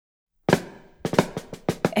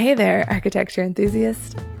Hey there, architecture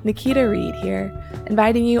enthusiast. Nikita Reed here,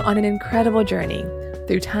 inviting you on an incredible journey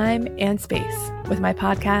through time and space with my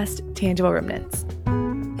podcast, Tangible Remnants.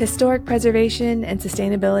 Historic preservation and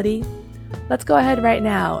sustainability? Let's go ahead right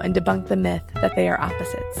now and debunk the myth that they are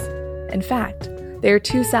opposites. In fact, they are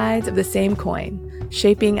two sides of the same coin,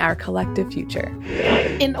 shaping our collective future.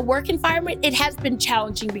 In a work environment, it has been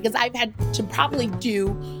challenging because I've had to probably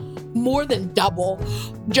do more than double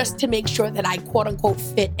just to make sure that I quote unquote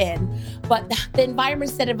fit in. But the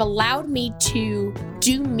environments that have allowed me to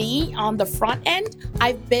do me on the front end,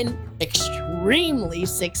 I've been extremely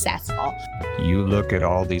successful. You look at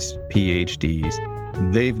all these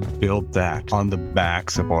PhDs, they've built that on the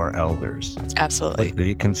backs of our elders. Absolutely. What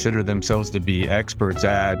they consider themselves to be experts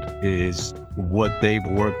at is what they've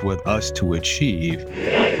worked with us to achieve.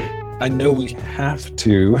 I know we have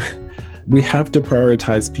to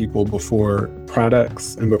prioritize people before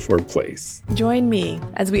products and before place. Join me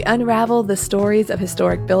as we unravel the stories of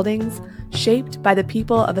historic buildings shaped by the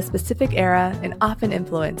people of a specific era and often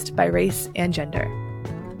influenced by race and gender.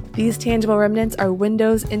 These tangible remnants are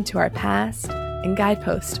windows into our past and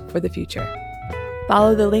guideposts for the future.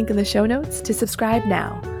 Follow the link in the show notes to subscribe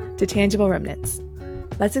now to Tangible Remnants.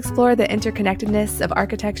 Let's explore the interconnectedness of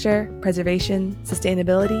architecture, preservation,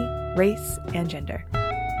 sustainability, race, and gender.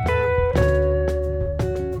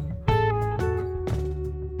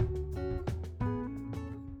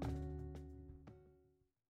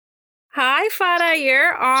 Hi, Fada.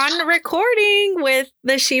 You're on recording with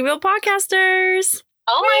the She Built Podcasters.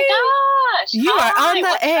 Oh my gosh. You are on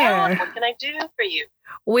the air. What can I do for you?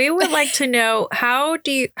 We would like to know how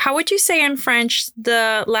would you say in French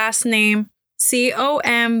the last name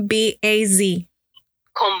Combaz?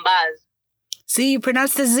 Combaz. See, you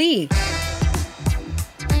pronounce the Z.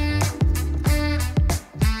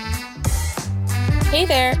 Hey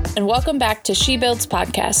there, and welcome back to She Builds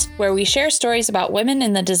Podcast, where we share stories about women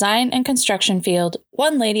in the design and construction field,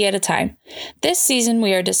 one lady at a time. This season,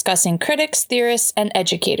 we are discussing critics, theorists, and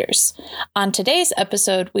educators. On today's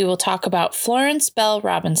episode, we will talk about Florence Bell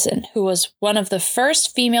Robinson, who was one of the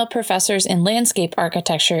first female professors in landscape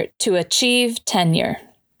architecture to achieve tenure.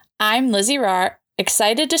 I'm Lizzie Rahr,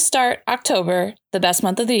 excited to start October, the best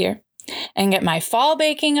month of the year, and get my fall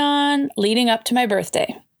baking on leading up to my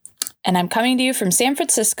birthday. And I'm coming to you from San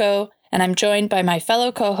Francisco, and I'm joined by my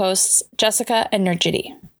fellow co-hosts, Jessica and Nurjiti.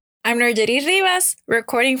 I'm Nurjiti Rivas,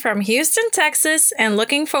 recording from Houston, Texas, and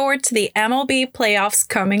looking forward to the MLB playoffs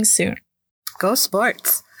coming soon. Go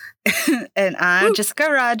sports. And I'm Jessica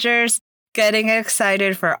Rogers, getting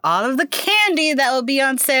excited for all of the candy that will be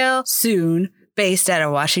on sale soon, based out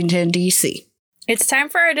of Washington, D.C. It's time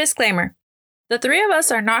for our disclaimer. The three of us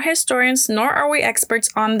are not historians, nor are we experts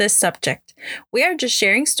on this subject. We are just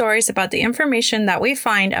sharing stories about the information that we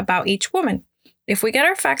find about each woman. If we get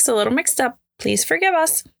our facts a little mixed up, please forgive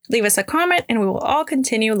us. Leave us a comment and we will all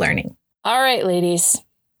continue learning. All right, ladies.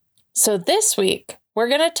 So this week, we're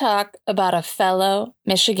going to talk about a fellow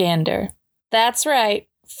Michigander. That's right.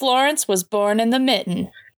 Florence was born in the mitten.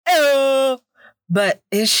 Oh, but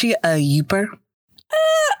is she a Yooper?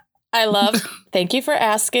 Thank you for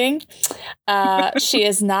asking. She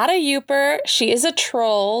is not a Yooper. She is a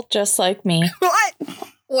troll, just like me. What?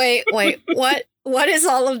 Wait, what is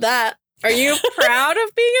all of that? Are you proud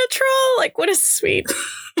of being a troll? Like, what does this mean?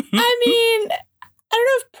 I mean, I don't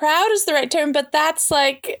know if proud is the right term, but that's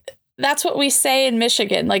what we say in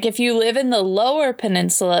Michigan. Like, if you live in the lower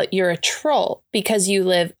peninsula, you're a troll because you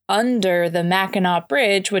live under the Mackinac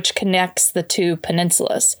Bridge, which connects the two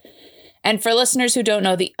peninsulas. And for listeners who don't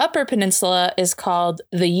know, the Upper Peninsula is called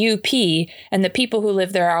the UP, and the people who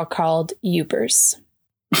live there are called Yoopers.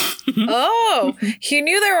 Oh, you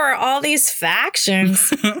knew there were all these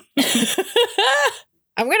factions.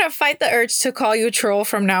 I'm going to fight the urge to call you troll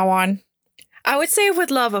from now on. I would say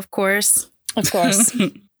with love, of course. Of course.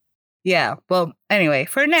 Yeah, well, anyway,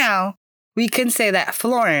 for now, we can say that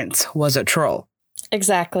Florence was a troll.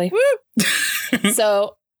 Exactly.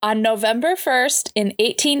 So, on November 1st in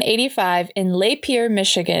 1885 in Lapeer,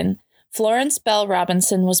 Michigan, Florence Bell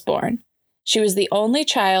Robinson was born. She was the only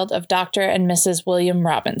child of Dr. and Mrs. William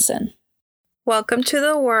Robinson. Welcome to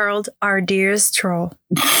the world, our dearest troll.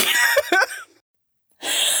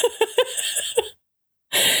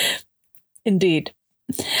 Indeed.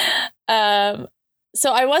 So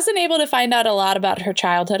I wasn't able to find out a lot about her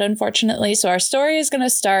childhood, unfortunately. So our story is going to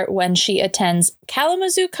start when she attends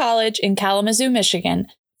Kalamazoo College in Kalamazoo, Michigan,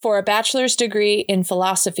 for a bachelor's degree in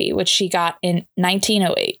philosophy, which she got in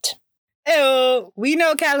 1908. Oh, we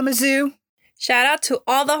know Kalamazoo. Shout out to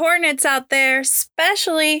all the Hornets out there,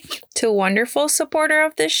 especially to wonderful supporter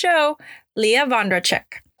of this show, Leah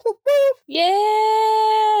Vondracek.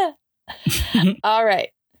 Yeah. All right.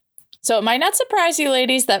 So it might not surprise you,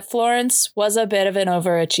 ladies, that Florence was a bit of an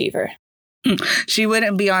overachiever. She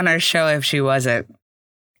wouldn't be on our show if she wasn't.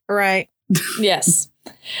 Right. Yes.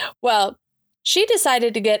 Well, she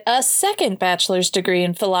decided to get a second bachelor's degree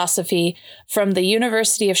in philosophy from the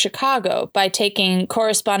University of Chicago by taking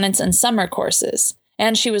correspondence and summer courses.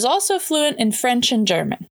 And she was also fluent in French and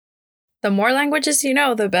German. The more languages you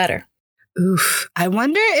know, the better. Oof. I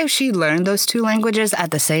wonder if she learned those two languages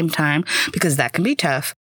at the same time, because that can be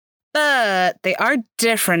tough. But they are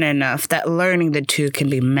different enough that learning the two can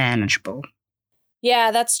be manageable.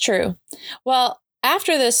 Yeah, that's true. Well,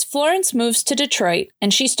 after this, Florence moves to Detroit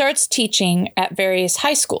and she starts teaching at various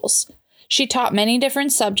high schools. She taught many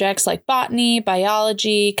different subjects like botany,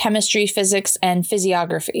 biology, chemistry, physics, and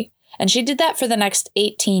physiography. And she did that for the next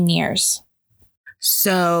 18 years.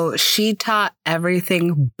 So she taught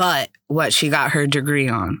everything but what she got her degree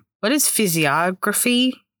on. What is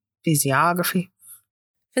physiography? Physiography?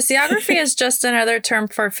 Physiography is just another term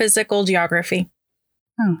for physical geography.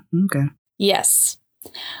 Oh, okay. Yes.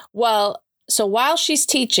 Well, so while she's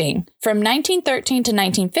teaching, from 1913 to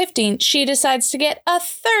 1915, she decides to get a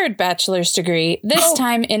third bachelor's degree, this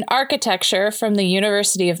time in architecture from the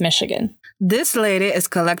University of Michigan. This lady is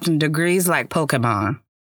collecting degrees like Pokemon.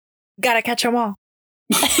 Gotta catch them all.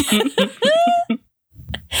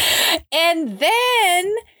 And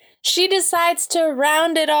then she decides to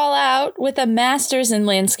round it all out with a master's in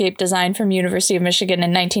landscape design from University of Michigan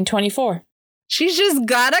in 1924. She's just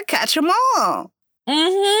gotta catch them all.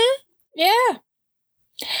 Mm-hmm. Yeah.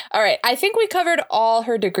 All right. I think we covered all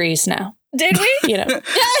her degrees now. Did we? You know,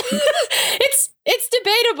 it's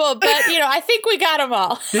debatable, but I think we got them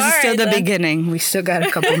all. This is still the beginning. We still got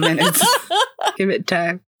a couple minutes. Give it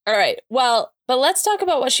time. All right. Well, but let's talk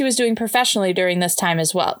about what she was doing professionally during this time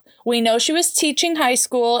as well. We know she was teaching high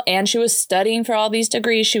school and she was studying for all these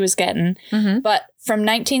degrees she was getting. Mm-hmm. But from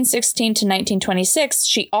 1916 to 1926,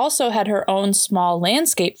 she also had her own small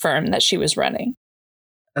landscape firm that she was running.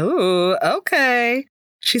 Oh, okay.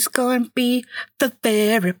 She's going to be the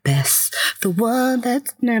very best, the one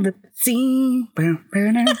that's never been seen.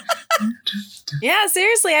 Yeah,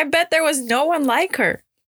 seriously, I bet there was no one like her.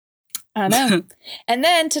 I know. And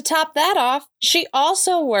then to top that off, she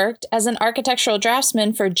also worked as an architectural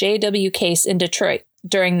draftsman for J.W. Case in Detroit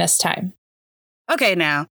during this time. Okay,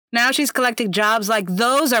 now she's collecting jobs like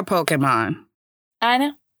those are Pokemon. I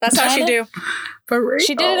know. That's how she do. For real.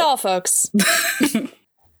 She did it all, folks.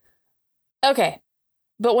 Okay.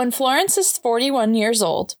 But when Florence is 41 years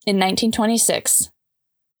old in 1926,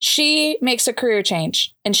 she makes a career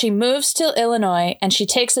change and she moves to Illinois and she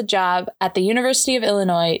takes a job at the University of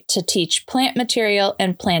Illinois to teach plant material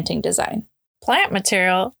and planting design. Plant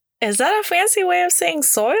material? Is that a fancy way of saying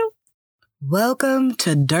soil? Welcome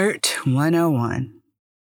to Dirt 101.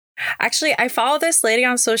 Actually, I follow this lady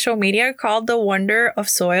on social media called The Wonder of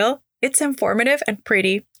Soil. It's informative and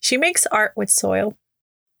pretty. She makes art with soil.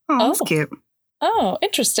 Oh, that's cute. Oh,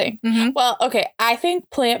 interesting. Mm-hmm. Well, okay. I think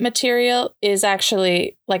plant material is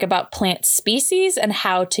actually like about plant species and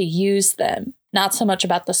how to use them, not so much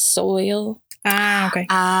about the soil. Ah, okay.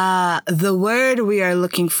 The word we are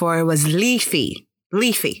looking for was leafy.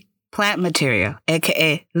 Leafy. Plant material,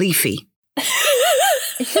 aka leafy.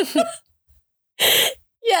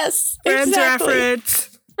 Yes. Friends exactly.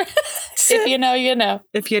 reference. If you know, you know.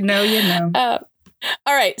 If you know, you know.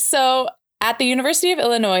 All right. So at the University of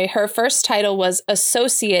Illinois, her first title was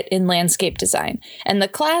Associate in Landscape Design. And the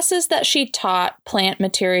classes that she taught, plant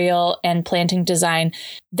material and planting design,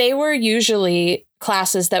 they were usually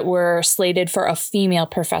classes that were slated for a female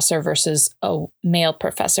professor versus a male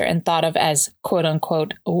professor and thought of as, quote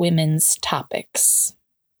unquote, women's topics.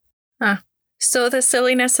 So the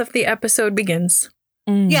silliness of the episode begins.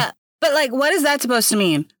 Yeah, but like, what is that supposed to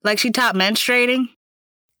mean? Like she taught menstruating?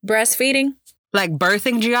 Breastfeeding? Like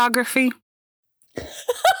birthing geography?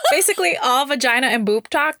 Basically all vagina and boob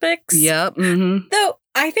topics. Yep. Mm-hmm. Though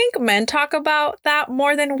I think men talk about that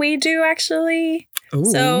more than we do, actually. Ooh.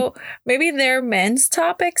 So maybe they're men's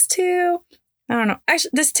topics too. I don't know.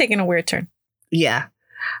 Actually, this is taking a weird turn. Yeah.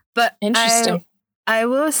 But Interesting. I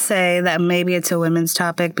will say that maybe it's a women's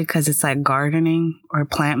topic because it's like gardening or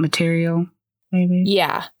plant material, maybe.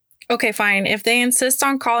 Yeah. Okay, fine. If they insist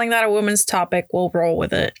on calling that a woman's topic, we'll roll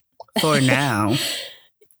with it. For now.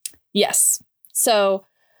 Yes. So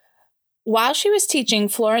while she was teaching,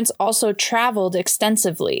 Florence also traveled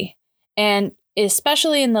extensively. And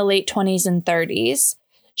especially in the late 20s and 30s,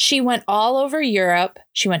 she went all over Europe.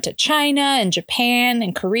 She went to China and Japan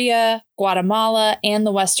and Korea, Guatemala, and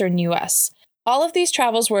the Western U.S. All of these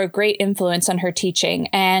travels were a great influence on her teaching,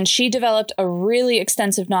 and she developed a really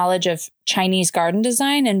extensive knowledge of Chinese garden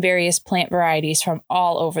design and various plant varieties from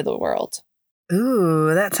all over the world.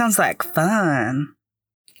 Ooh, that sounds like fun.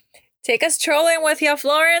 Take us trolling with you,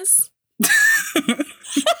 Florence.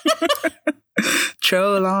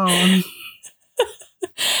 Troll on.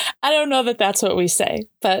 I don't know that that's what we say,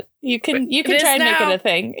 but you can try and make it a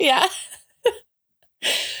thing. Yeah.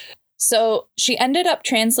 So she ended up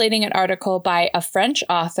translating an article by a French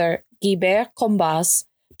author, Guibert Combaz,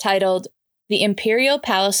 titled The Imperial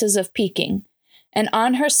Palaces of Peking. And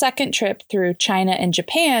on her second trip through China and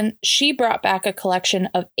Japan, she brought back a collection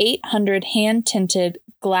of 800 hand-tinted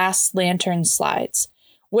glass lantern slides,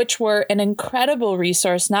 which were an incredible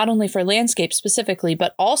resource not only for landscape specifically,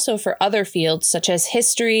 but also for other fields such as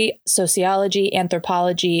history, sociology,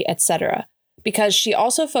 anthropology, etc. Because she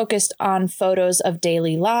also focused on photos of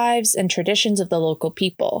daily lives and traditions of the local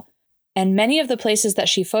people. And many of the places that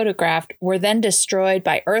she photographed were then destroyed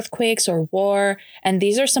by earthquakes or war, and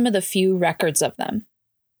these are some of the few records of them.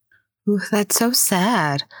 Ooh, that's so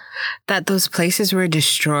sad that those places were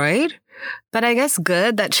destroyed. But I guess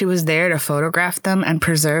good that she was there to photograph them and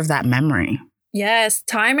preserve that memory. Yes,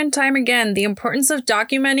 time and time again, the importance of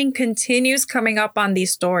documenting continues coming up on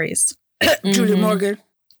these stories. Julie Morgan.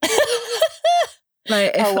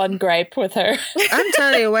 Like, one gripe with her. I'm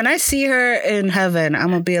telling you, when I see her in heaven,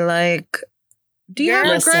 I'm gonna be like, do you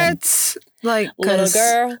have regrets? Like,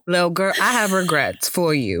 little girl, I have regrets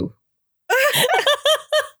for you.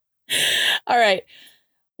 All right.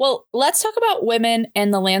 Well, let's talk about women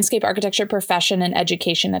and the landscape architecture profession and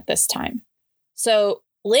education at this time. So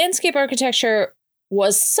landscape architecture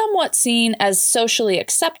was somewhat seen as socially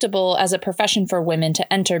acceptable as a profession for women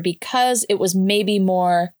to enter because it was maybe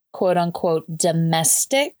more quote unquote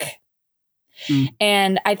domestic.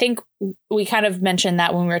 And I think we kind of mentioned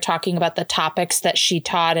that when we were talking about the topics that she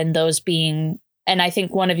taught and those being, and I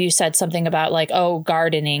think one of you said something about like, oh,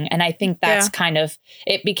 gardening. And I think that's kind of,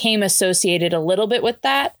 it became associated a little bit with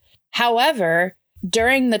that. However,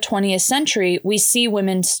 during the 20th century, we see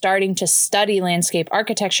women starting to study landscape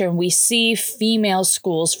architecture, and we see female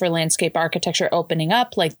schools for landscape architecture opening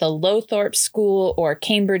up, like the Lothrop School or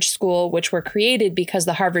Cambridge School, which were created because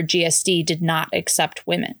the Harvard GSD did not accept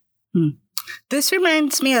women. This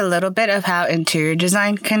reminds me a little bit of how interior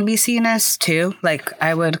design can be seen as too. Like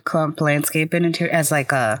I would clump landscape and interior as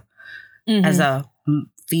like a as a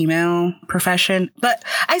female profession, but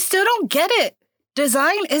I still don't get it.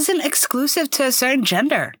 Design isn't exclusive to a certain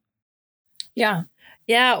gender. Yeah.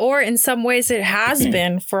 Yeah. Or in some ways it has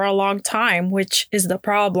been for a long time, which is the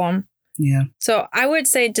problem. Yeah. So I would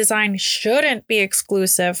say design shouldn't be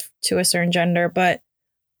exclusive to a certain gender, but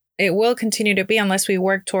it will continue to be unless we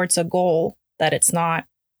work towards a goal that it's not.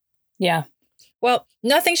 Yeah. Well,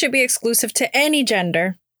 nothing should be exclusive to any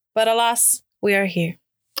gender, but alas, we are here.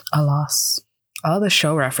 Alas. All the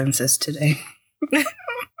show references today.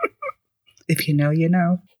 If you know, you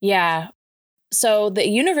know. Yeah. So the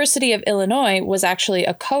University of Illinois was actually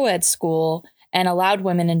a co-ed school and allowed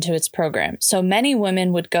women into its program. So many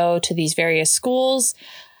women would go to these various schools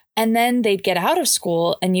and then they'd get out of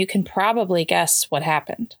school and you can probably guess what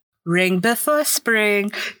happened. Ring before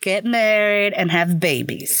spring, get married, and have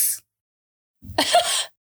babies.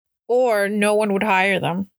 Or no one would hire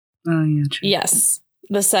them. Oh, yeah, true. Yes,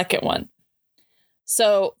 the second one.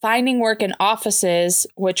 So finding work in offices,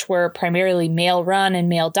 which were primarily male-run and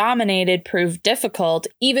male-dominated, proved difficult,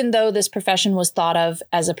 even though this profession was thought of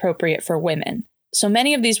as appropriate for women. So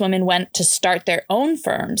many of these women went to start their own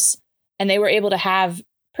firms, and they were able to have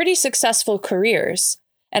pretty successful careers.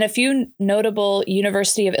 And a few notable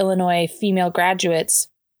University of Illinois female graduates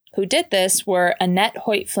who did this were Annette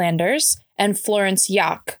Hoyt-Flanders and Florence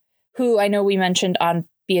Yock, who I know we mentioned on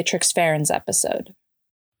Beatrix Farron's episode.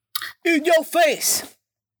 In your face!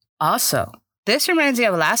 Also, this reminds me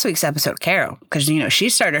of last week's episode, Carol, because, you know, she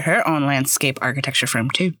started her own landscape architecture firm,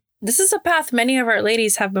 too. This is a path many of our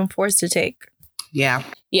ladies have been forced to take. Yeah.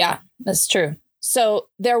 Yeah, that's true. So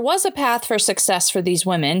there was a path for success for these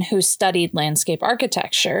women who studied landscape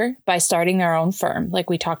architecture by starting their own firm, like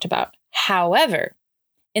we talked about. However,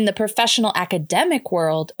 in the professional academic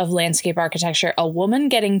world of landscape architecture, a woman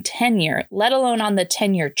getting tenure, let alone on the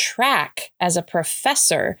tenure track as a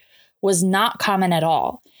professor, was not common at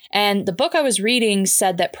all. And the book I was reading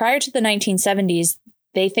said that prior to the 1970s,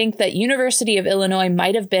 they think that University of Illinois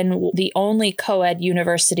might have been the only co-ed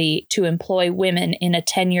university to employ women in a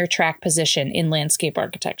tenure track position in landscape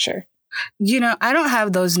architecture. You know, I don't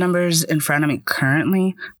have those numbers in front of me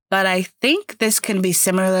currently, But I think this can be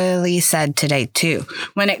similarly said today, too,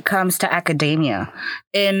 when it comes to academia.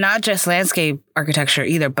 And not just landscape architecture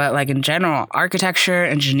either, but like in general, architecture,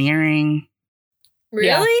 engineering.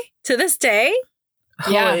 Really? To this day?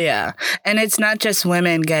 Yeah. Oh, yeah. And it's not just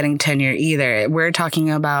women getting tenure either. We're talking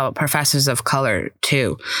about professors of color,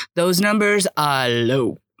 too. Those numbers are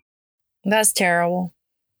low. That's terrible.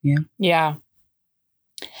 Yeah.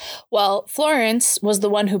 Well, Florence was the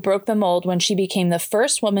one who broke the mold when she became the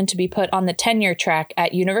first woman to be put on the tenure track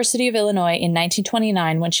at University of Illinois in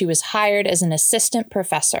 1929 when she was hired as an assistant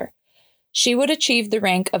professor. She would achieve the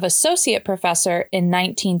rank of associate professor in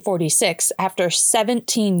 1946 after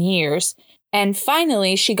 17 years. And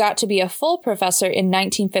finally, she got to be a full professor in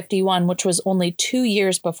 1951, which was only 2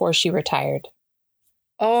 years before she retired.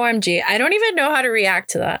 OMG. I don't even know how to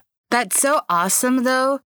react to that. That's so awesome,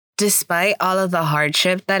 though, despite all of the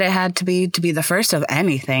hardship that it had to be the first of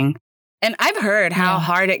anything. And I've heard how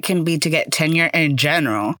hard it can be to get tenure in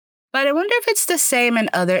general. But I wonder if it's the same in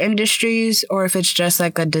other industries or if it's just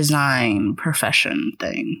like a design profession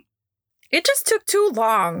thing. It just took too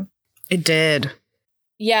long. It did.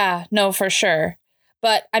 Yeah, no, for sure.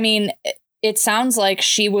 But I mean, it sounds like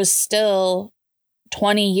she was still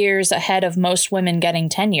 20 years ahead of most women getting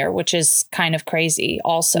tenure, which is kind of crazy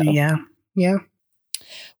also. Yeah.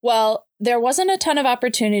 Well, there wasn't a ton of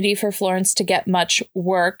opportunity for Florence to get much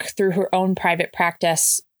work through her own private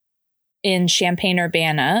practice in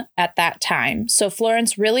Champaign-Urbana at that time. So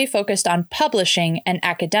Florence really focused on publishing and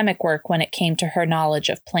academic work when it came to her knowledge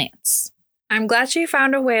of plants. I'm glad she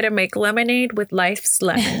found a way to make lemonade with life's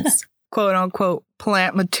lemons. Quote unquote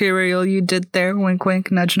plant material you did there. Wink,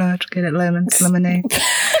 wink, nudge, nudge. Get it, lemonade.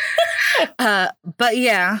 But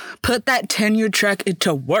yeah, put that tenure track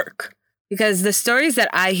into work. Because the stories that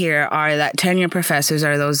I hear are that tenure professors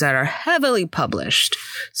are those that are heavily published.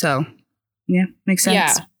 So, yeah, makes sense.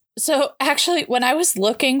 Yeah. So actually, when I was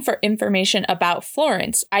looking for information about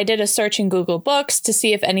Florence, I did a search in Google Books to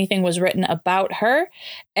see if anything was written about her.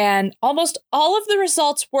 And almost all of the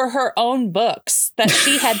results were her own books that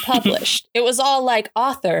she had published. It was all like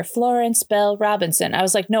author Florence Bell Robinson. I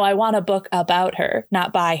was like, no, I want a book about her,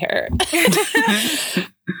 not by her.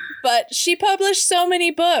 But she published so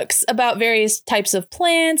many books about various types of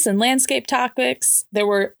plants and landscape topics. There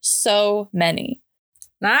were so many.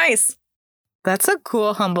 Nice. That's a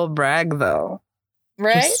cool, humble brag, though.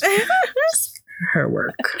 Right? Her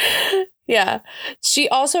work. Yeah. She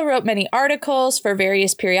also wrote many articles for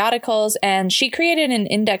various periodicals, and she created an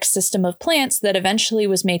index system of plants that eventually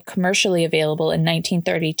was made commercially available in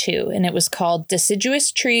 1932, and it was called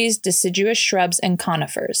Deciduous Trees, Deciduous Shrubs, and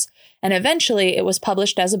Conifers. And eventually it was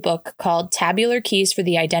published as a book called Tabular Keys for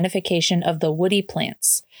the Identification of the Woody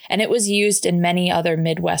Plants, and it was used in many other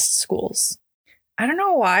Midwest schools. I don't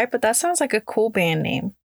know why, but that sounds like a cool band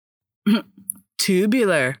name.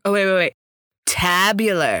 Tubular. Oh, wait.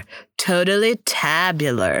 Tabular. Totally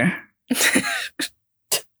tabular.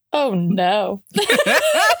 Oh, no. What?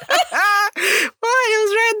 It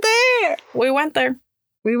was right there. We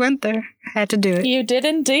went there. Had to do it. You did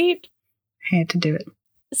indeed. Had to do it.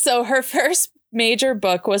 So her first major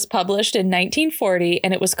book was published in 1940,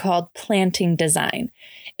 and it was called Planting Design.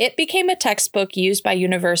 It became a textbook used by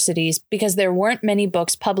universities because there weren't many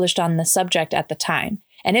books published on the subject at the time.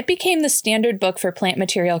 And it became the standard book for plant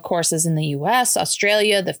material courses in the US,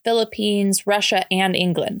 Australia, the Philippines, Russia, and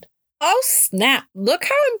England. Oh, snap. Look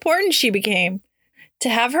how important she became. To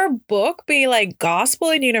have her book be like gospel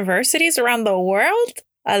in universities around the world?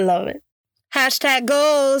 I love it. Hashtag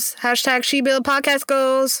goals. Hashtag She Build Podcast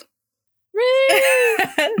goals.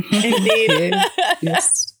 Indeed.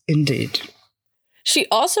 Yes, indeed. She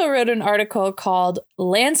also wrote an article called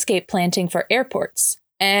Landscape Planting for Airports.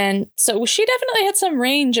 And so she definitely had some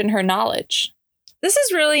range in her knowledge. This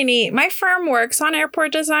is really neat. My firm works on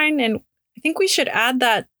airport design, and I think we should add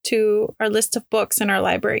that to our list of books in our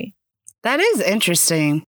library. That is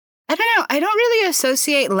interesting. I don't know. I don't really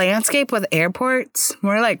associate landscape with airports,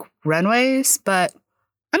 more like runways, but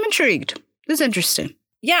I'm intrigued. This is interesting.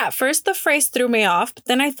 Yeah, at first the phrase threw me off, but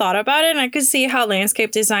then I thought about it and I could see how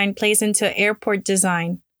landscape design plays into airport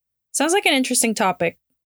design. Sounds like an interesting topic.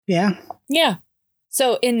 Yeah. Yeah.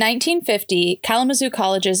 So in 1950, Kalamazoo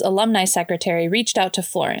College's alumni secretary reached out to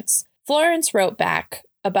Florence. Florence wrote back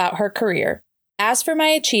about her career. As for my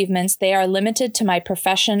achievements, they are limited to my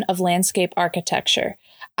profession of landscape architecture.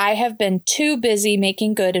 I have been too busy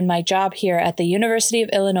making good in my job here at the University of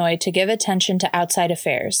Illinois to give attention to outside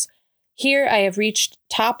affairs. Here I have reached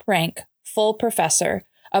top rank, full professor,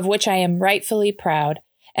 of which I am rightfully proud,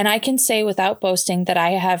 and I can say without boasting that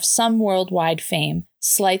I have some worldwide fame,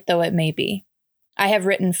 slight though it may be. I have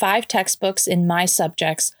written 5 textbooks in my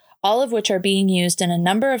subjects, all of which are being used in a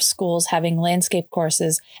number of schools having landscape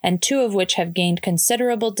courses, and 2 of which have gained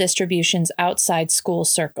considerable distributions outside school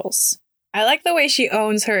circles. I like the way she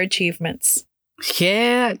owns her achievements.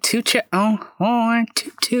 Yeah, toot your own horn,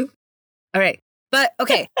 toot toot. All right, but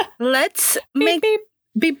okay, let's make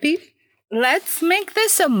beep beep. Let's make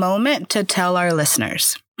this a moment to tell our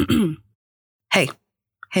listeners. Hey,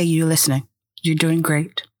 you listening? You're doing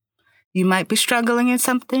great. You might be struggling in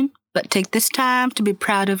something, but take this time to be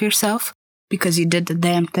proud of yourself because you did the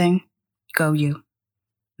damn thing. Go you.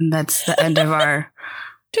 And that's the end of our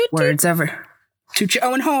words ever. Toot your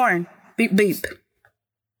own horn. Beep beep.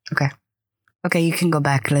 Okay, you can go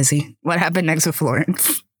back, Lizzie. What happened next with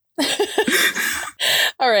Florence?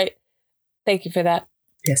 All right. Thank you for that.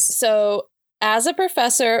 Yes. So, as a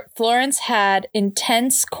professor, Florence had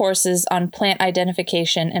intense courses on plant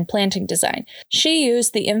identification and planting design. She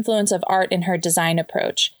used the influence of art in her design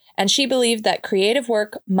approach, and she believed that creative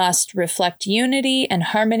work must reflect unity and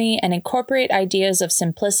harmony and incorporate ideas of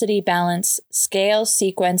simplicity, balance, scale,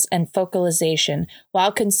 sequence, and focalization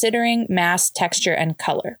while considering mass, texture, and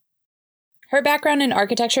color. Her background in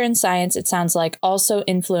architecture and science, it sounds like, also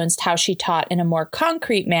influenced how she taught in a more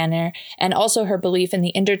concrete manner, and also her belief in the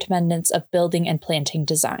interdependence of building and planting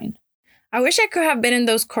design. I wish I could have been in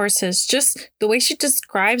those courses. Just the way she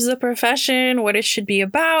describes the profession, what it should be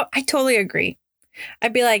about, I totally agree.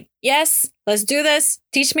 I'd be like, yes, let's do this.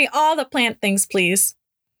 Teach me all the plant things, please.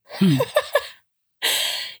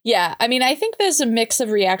 Yeah, I mean, I think there's a mix of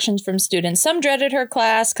reactions from students. Some dreaded her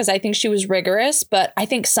class because I think she was rigorous, but I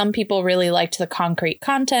think some people really liked the concrete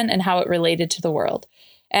content and how it related to the world.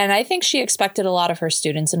 And I think she expected a lot of her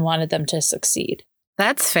students and wanted them to succeed.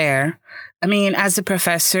 That's fair. I mean, as a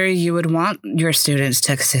professor, you would want your students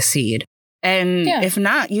to succeed. And if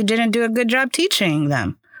not, you didn't do a good job teaching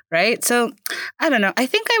them, right? So, I don't know. I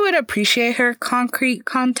think I would appreciate her concrete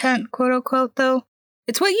content, quote unquote, though.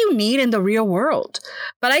 It's what you need in the real world.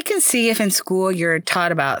 But I can see if in school you're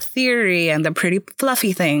taught about theory and the pretty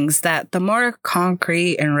fluffy things, that the more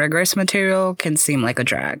concrete and rigorous material can seem like a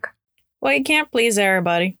drag. Well, you can't please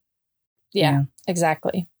everybody. Yeah,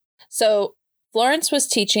 exactly. So Florence was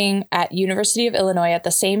teaching at University of Illinois at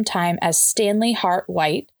the same time as Stanley Hart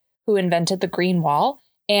White, who invented the green wall,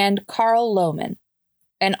 and Carl Lohman.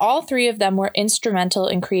 And all 3 of them were instrumental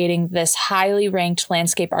in creating this highly ranked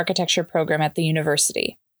landscape architecture program at the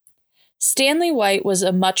university. Stanley White was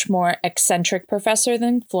a much more eccentric professor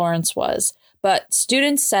than Florence was, but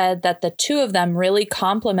students said that the 2 of them really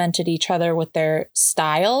complemented each other with their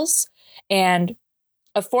styles. And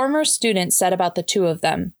a former student said about the 2 of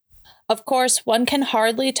them, "Of course, one can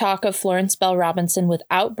hardly talk of Florence Bell Robinson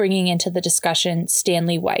without bringing into the discussion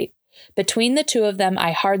Stanley White. Between the 2 of them,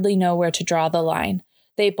 I hardly know where to draw the line.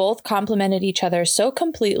 They both complemented each other so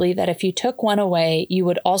completely that if you took one away, you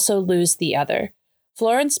would also lose the other.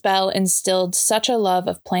 Florence Bell instilled such a love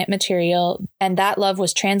of plant material, and that love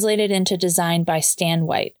was translated into design by Stan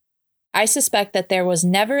White. I suspect that there was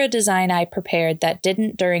never a design I prepared that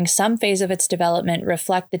didn't, during some phase of its development,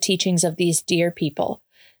 reflect the teachings of these dear people.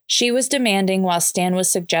 She was demanding while Stan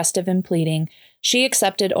was suggestive and pleading. She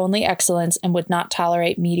accepted only excellence and would not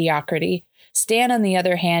tolerate mediocrity. Stan, on the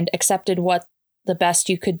other hand, accepted what the best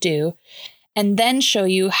you could do, and then show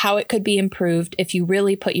you how it could be improved if you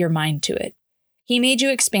really put your mind to it. He made you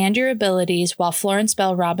expand your abilities, while Florence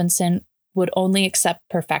Bell Robinson would only accept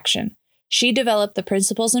perfection. She developed the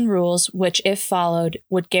principles and rules which, if followed,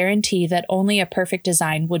 would guarantee that only a perfect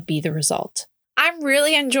design would be the result." I'm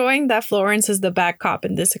really enjoying that Florence is the bad cop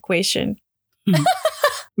in this equation.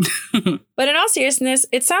 But in all seriousness,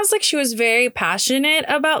 it sounds like she was very passionate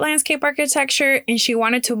about landscape architecture, and she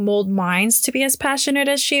wanted to mold minds to be as passionate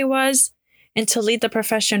as she was and to lead the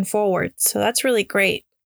profession forward. So that's really great.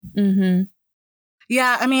 Mm-hmm.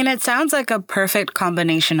 Yeah, I mean, it sounds like a perfect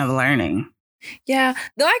combination of learning. Yeah,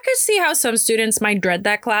 though I could see how some students might dread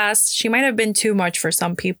that class. She might have been too much for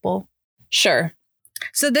some people. Sure.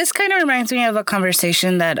 So this kind of reminds me of a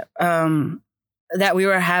conversation that we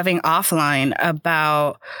were having offline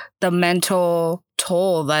about the mental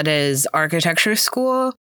toll that is architecture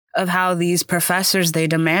school, of how these professors, they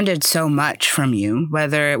demanded so much from you,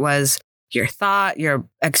 whether it was your thought, your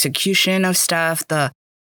execution of stuff. The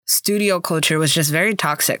studio culture was just very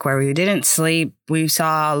toxic, where we didn't sleep. We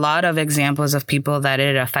saw a lot of examples of people that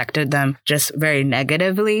it affected them just very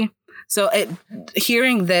negatively. So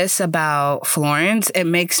hearing this about Florence, it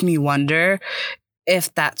makes me wonder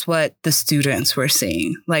if that's what the students were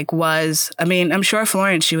seeing. I'm sure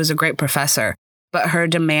Florence, she was a great professor, but her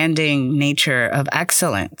demanding nature of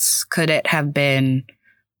excellence, could it have been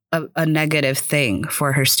a negative thing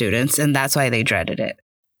for her students? And that's why they dreaded it.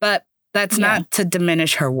 But That's not to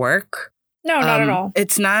diminish her work. No, not at all.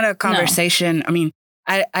 It's not a conversation. No. I mean,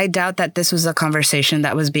 I doubt that this was a conversation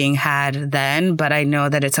that was being had then, but I know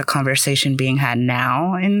that it's a conversation being had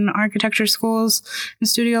now in architecture schools and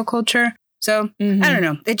studio culture. So I don't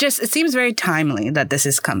know. It seems very timely that this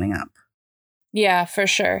is coming up. Yeah, for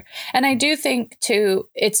sure. And I do think too,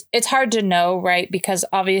 it's hard to know, right? Because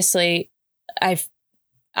obviously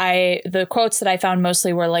the quotes that I found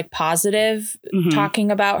mostly were like positive,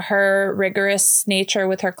 talking about her rigorous nature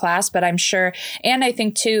with her class, but I'm sure, and I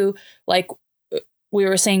think too, like we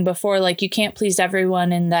were saying before, like you can't please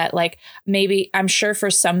everyone in that, like maybe I'm sure for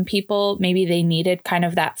some people, maybe they needed kind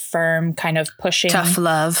of that firm kind of pushing tough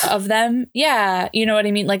love of them. Yeah. You know what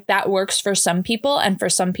I mean? Like that works for some people. And for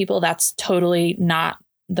some people, that's totally not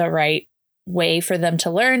the right way for them to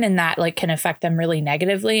learn. And that like can affect them really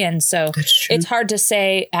negatively. And so it's hard to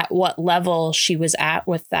say at what level she was at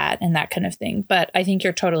with that and that kind of thing. But I think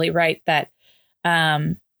you're totally right that,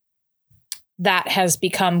 that has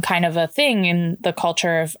become kind of a thing in the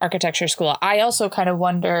culture of architecture school. I also kind of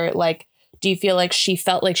wonder, like, do you feel like she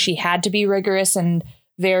felt like she had to be rigorous and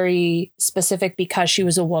very specific because she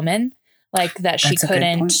was a woman? Like that she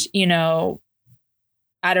couldn't, you know,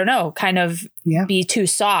 I don't know, kind of be too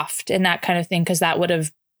soft and that kind of thing, because that would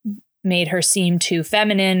have made her seem too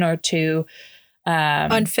feminine or too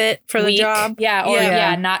unfit for the job. Yeah.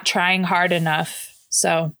 Or not trying hard enough.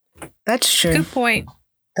 So that's true. Good point.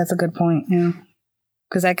 That's a good point. Yeah.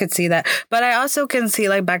 Because I could see that. But I also can see,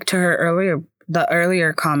 like, back to her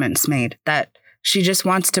earlier comments made that she just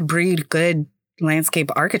wants to breed good landscape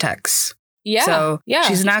architects. Yeah. So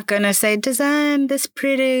she's not going to say, design this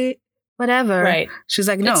pretty, whatever. Right. She's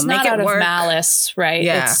like, no, it's make not it out work. Of malice, right?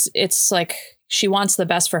 Yeah. It's like she wants the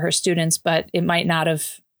best for her students, but it might not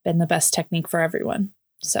have been the best technique for everyone.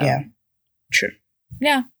 So yeah. True.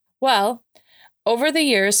 Yeah. Well, over the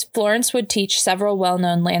years, Florence would teach several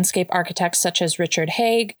well-known landscape architects such as Richard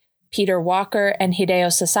Haig, Peter Walker, and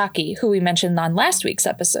Hideo Sasaki, who we mentioned on last week's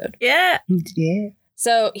episode. Yeah.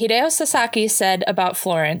 So Hideo Sasaki said about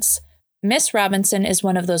Florence, Miss Robinson is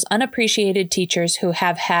one of those unappreciated teachers who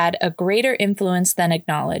have had a greater influence than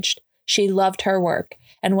acknowledged. She loved her work,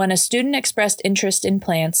 and when a student expressed interest in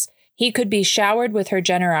plants, he could be showered with her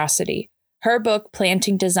generosity. Her book,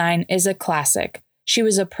 Planting Design, is a classic. She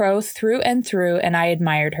was a pro through and through, and I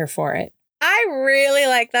admired her for it. I really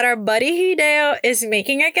like that our buddy Hideo is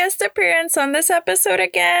making a guest appearance on this episode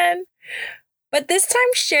again, but this time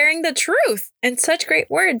sharing the truth and such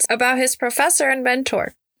great words about his professor and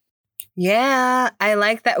mentor. Yeah, I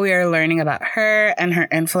like that we are learning about her and her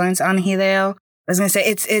influence on Hideo. I was going to say,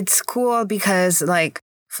 it's cool because, like,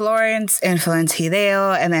 Florence influenced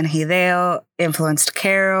Hideo, and then Hideo influenced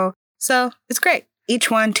Carol. So it's great.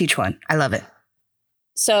 Each one, teach one. I love it.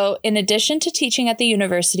 So, in addition to teaching at the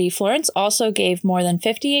university, Florence also gave more than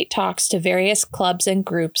 58 talks to various clubs and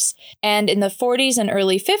groups. And in the 40s and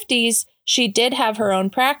early 50s, she did have her own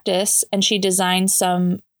practice, and she designed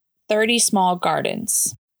some 30 small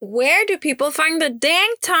gardens. Where do people find the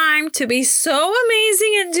dang time to be so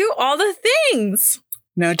amazing and do all the things?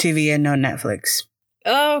 No TV and no Netflix.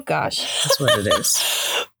 Oh, gosh. That's what it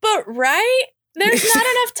is. But, right? There's not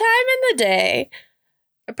enough time in the day.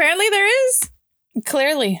 Apparently there is.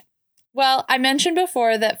 Clearly. Well, I mentioned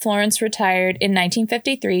before that Florence retired in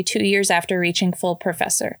 1953, 2 years after reaching full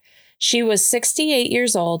professor. She was 68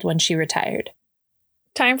 years old when she retired.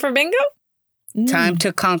 Time for bingo? Time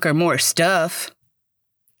to conquer more stuff.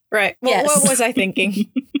 Right. Well, yes. What was I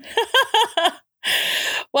thinking?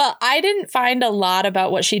 Well, I didn't find a lot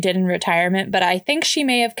about what she did in retirement, but I think she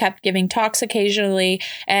may have kept giving talks occasionally,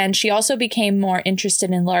 and she also became more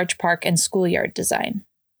interested in large park and schoolyard design.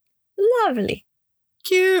 Lovely.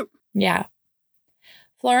 Cute. Yeah.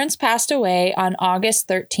 Florence passed away on August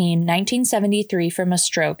 13, 1973 from a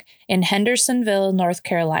stroke in Hendersonville, North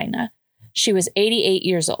Carolina. She was 88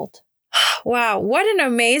 years old. Wow, what an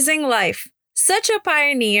amazing life. Such a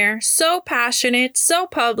pioneer, so passionate, so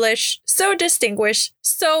published, so distinguished,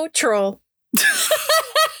 so troll.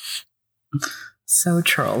 So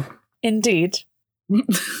troll. Indeed.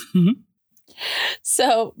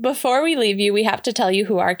 So before we leave you, we have to tell you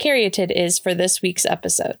who our caryatid is for this week's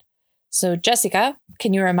episode. So Jessica,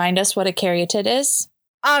 can you remind us what a caryatid is?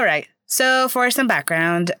 All right. So for some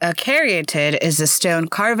background, a caryatid is a stone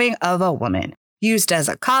carving of a woman used as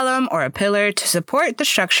a column or a pillar to support the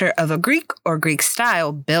structure of a Greek or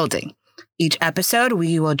Greek-style building. Each episode,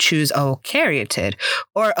 we will choose a caryatid,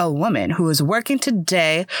 or a woman who is working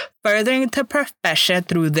today, furthering the profession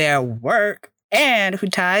through their work, and who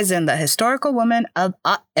ties in the historical woman of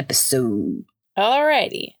our episode.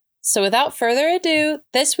 Alrighty. So without further ado,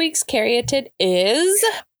 this week's caryatid is...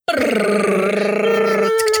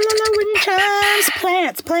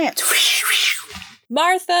 Plants.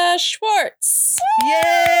 Martha Schwartz.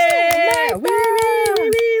 Yeah. Whee!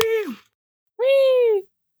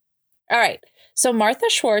 All right. So Martha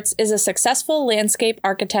Schwartz is a successful landscape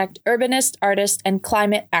architect, urbanist, artist, and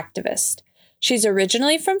climate activist. She's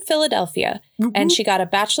originally from Philadelphia, and she got a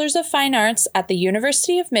Bachelor's of Fine Arts at the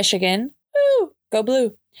University of Michigan. Woo! Go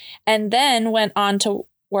Blue. And then went on to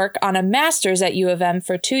work on a master's at U of M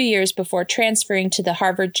for 2 years before transferring to the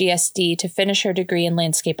Harvard GSD to finish her degree in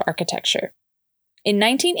landscape architecture. In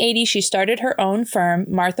 1980, she started her own firm,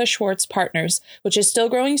 Martha Schwartz Partners, which is still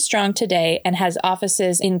growing strong today and has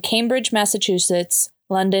offices in Cambridge, Massachusetts,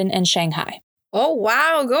 London, and Shanghai. Oh,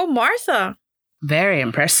 wow. Go Martha. Very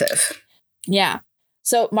impressive. Yeah.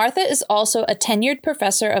 So Martha is also a tenured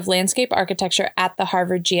professor of landscape architecture at the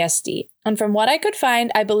Harvard GSD. And from what I could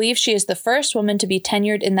find, I believe she is the first woman to be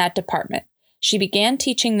tenured in that department. She began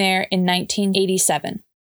teaching there in 1987.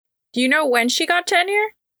 Do you know when she got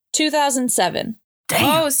tenure? 2007.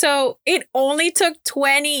 Damn. Oh, so it only took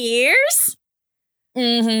 20 years?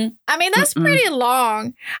 Mm-hmm. I mean, that's pretty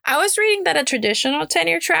long. I was reading that a traditional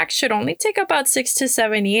tenure track should only take about 6 to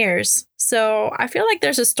 7 years. So I feel like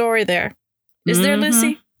there's a story there. Is there,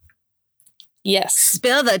 Lucy? Yes.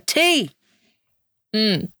 Spill the tea.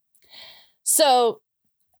 So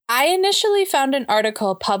I initially found an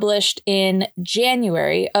article published in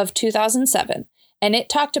January of 2007, and it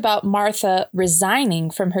talked about Martha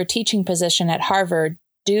resigning from her teaching position at Harvard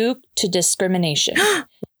due to discrimination.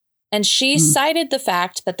 And she cited the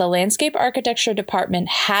fact that the landscape architecture department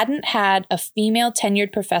hadn't had a female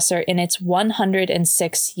tenured professor in its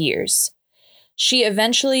 106 years. She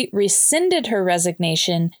eventually rescinded her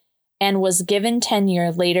resignation and was given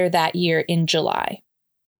tenure later that year in July.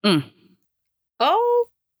 Oh,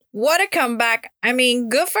 what a comeback. I mean,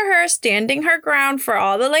 good for her standing her ground for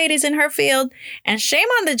all the ladies in her field, and shame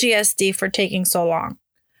on the GSD for taking so long.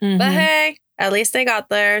 But hey, at least they got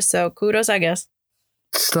there, so kudos, I guess.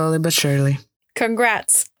 Slowly but surely.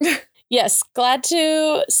 Congrats. Yes, glad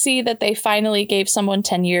to see that they finally gave someone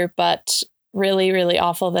tenure, but really, really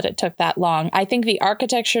awful that it took that long. I think the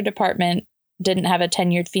architecture department didn't have a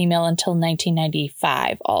tenured female until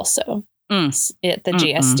 1995 also at the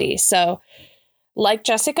GSD. So like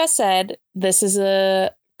Jessica said, this is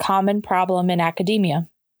a common problem in academia.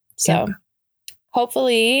 So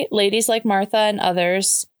hopefully ladies like Martha and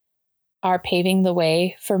others are paving the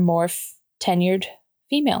way for more tenured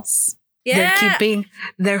females. Yeah.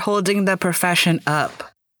 They're holding the profession up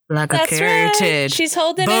like That's a carotid. right. She's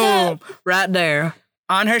holding Boom, it up. right there.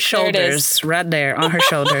 On her shoulders. Right there. On her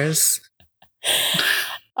shoulders.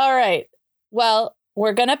 All right. Well,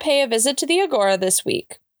 we're going to pay a visit to the Agora this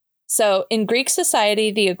week. So in Greek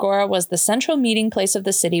society, the Agora was the central meeting place of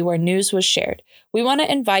the city where news was shared. We want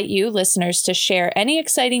to invite you, listeners, to share any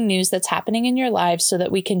exciting news that's happening in your lives so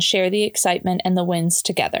that we can share the excitement and the wins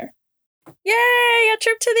together. Yay, a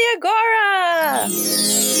trip to the Agora!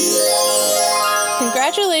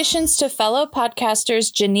 Congratulations to fellow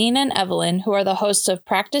podcasters Janine and Evelyn, who are the hosts of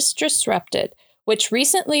Practice Disrupted, which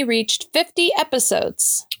recently reached 50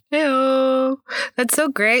 episodes. Ew. That's so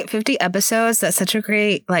great. 50 episodes. That's such a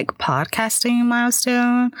great podcasting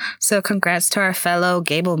milestone. So congrats to our fellow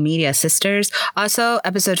Gable Media sisters. Also,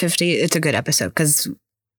 episode 50, it's a good episode because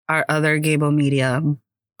our other Gable Media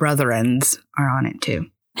brethrens are on it too.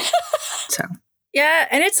 So yeah,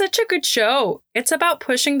 and it's such a good show. It's about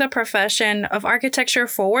pushing the profession of architecture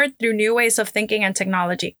forward through new ways of thinking and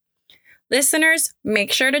technology. Listeners,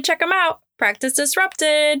 make sure to check them out. Practice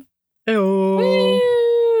Disrupted. Woo.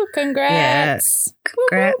 Congrats. Yeah.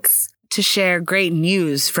 Congrats. To share great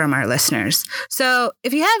news from our listeners. So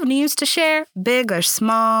if you have news to share, big or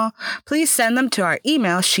small, please send them to our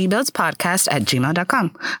email,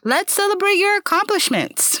 shebuildspodcast@gmail.com. Let's celebrate your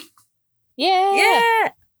accomplishments. Yeah.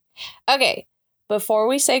 Okay. Before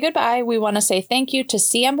we say goodbye, we want to say thank you to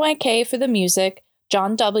CMYK for the music,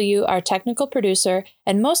 John W., our technical producer,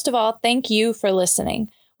 and most of all, thank you for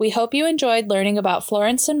listening. We hope you enjoyed learning about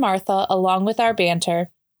Florence and Martha along with our banter,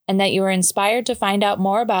 and that you were inspired to find out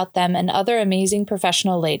more about them and other amazing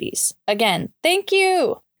professional ladies. Again, thank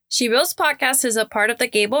you! She Builds Podcast is a part of the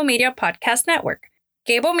Gable Media Podcast Network.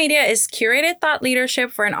 Gable Media is curated thought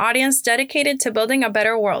leadership for an audience dedicated to building a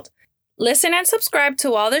better world. Listen and subscribe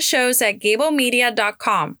to all the shows at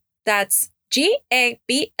gablemedia.com. That's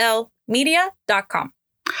GABL media.com.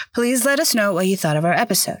 Please let us know what you thought of our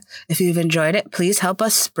episode. If you've enjoyed it, please help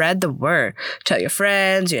us spread the word. Tell your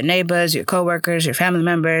friends, your neighbors, your coworkers, your family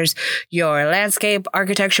members, your landscape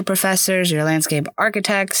architecture professors, your landscape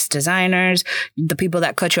architects, designers, the people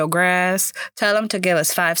that cut your grass. Tell them to give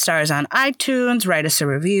us 5 stars on iTunes, write us a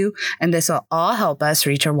review, and this will all help us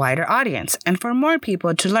reach a wider audience and for more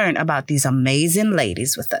people to learn about these amazing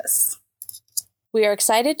ladies with us. We are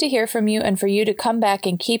excited to hear from you and for you to come back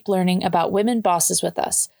and keep learning about women bosses with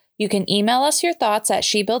us. You can email us your thoughts at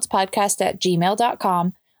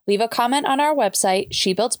shebuildspodcast@gmail.com, leave a comment on our website,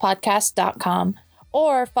 shebuildspodcast.com,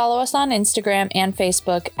 or follow us on Instagram and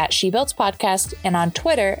Facebook at shebuildspodcast and on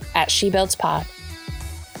Twitter at shebuildspod.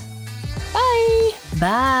 Bye!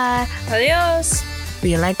 Bye! Adios!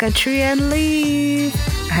 Be like a tree and leave.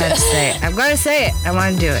 I have to say it. I'm going to say it. I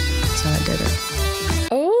want to do it. So I did it.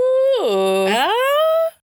 Ooh.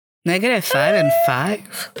 -5 and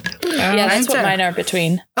 5? Yeah, that's what mine are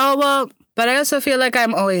between. Oh, well, but I also feel like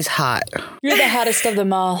I'm always hot. You're the hottest of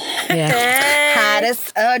them all. Yeah.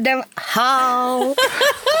 Hottest of them all.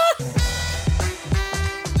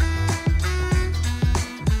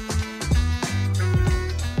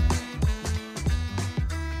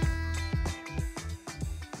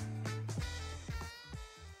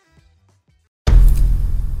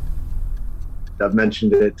 I've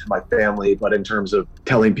mentioned it to my family, but in terms of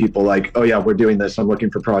telling people like, oh yeah, we're doing this, I'm looking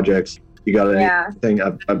for projects, you got anything?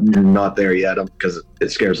 I'm not there yet because it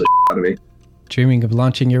scares the out of me. Dreaming of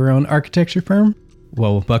launching your own architecture firm?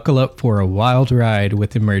 Well, buckle up for a wild ride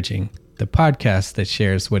with Emerging, the podcast that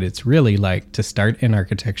shares what it's really like to start an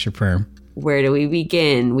architecture firm. Where do we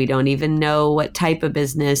begin? We don't even know what type of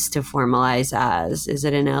business to formalize as. Is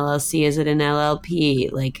it an LLC? Is it an LLP?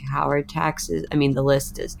 Like, how are taxes? I mean, the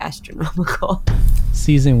list is astronomical.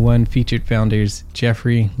 Season 1 featured founders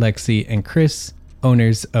Jeffrey, Lexi, and Chris,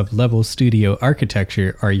 owners of Level Studio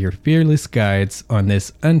Architecture, are your fearless guides on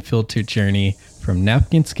this unfiltered journey from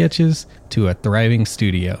napkin sketches to a thriving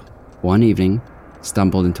studio. One evening,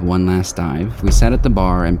 stumbled into one last dive, we sat at the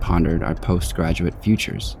bar and pondered our postgraduate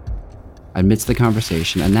futures. Amidst the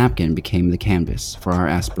conversation, a napkin became the canvas for our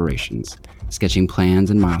aspirations, sketching plans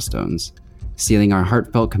and milestones, sealing our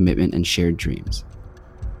heartfelt commitment and shared dreams.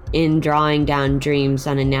 In drawing down dreams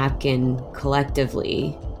on a napkin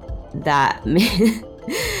collectively, that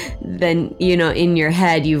then, you know, in your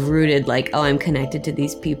head, you've rooted like, oh, I'm connected to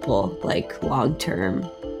these people, like long term.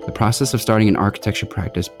 The process of starting an architecture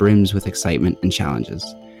practice brims with excitement and challenges,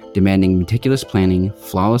 demanding meticulous planning,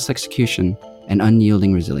 flawless execution, and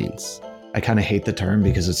unyielding resilience. I kind of hate the term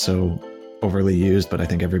because it's so overly used, but I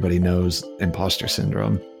think everybody knows imposter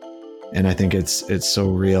syndrome. And I think it's so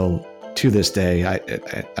real to this day. I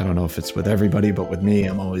don't know if it's with everybody, but with me,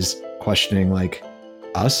 I'm always questioning like,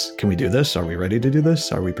 us, can we do this? Are we ready to do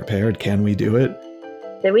this? Are we prepared? Can we do it?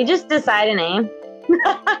 Did we just decide a name?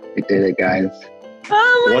 We did it, guys.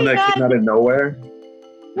 Oh my One that God. came out of nowhere.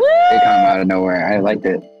 Woo! It came out of nowhere. I liked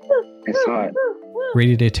it. I saw it.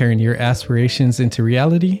 Ready to turn your aspirations into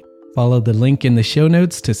reality? Follow the link in the show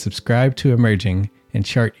notes to subscribe to Emerging and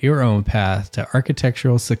chart your own path to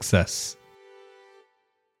architectural success.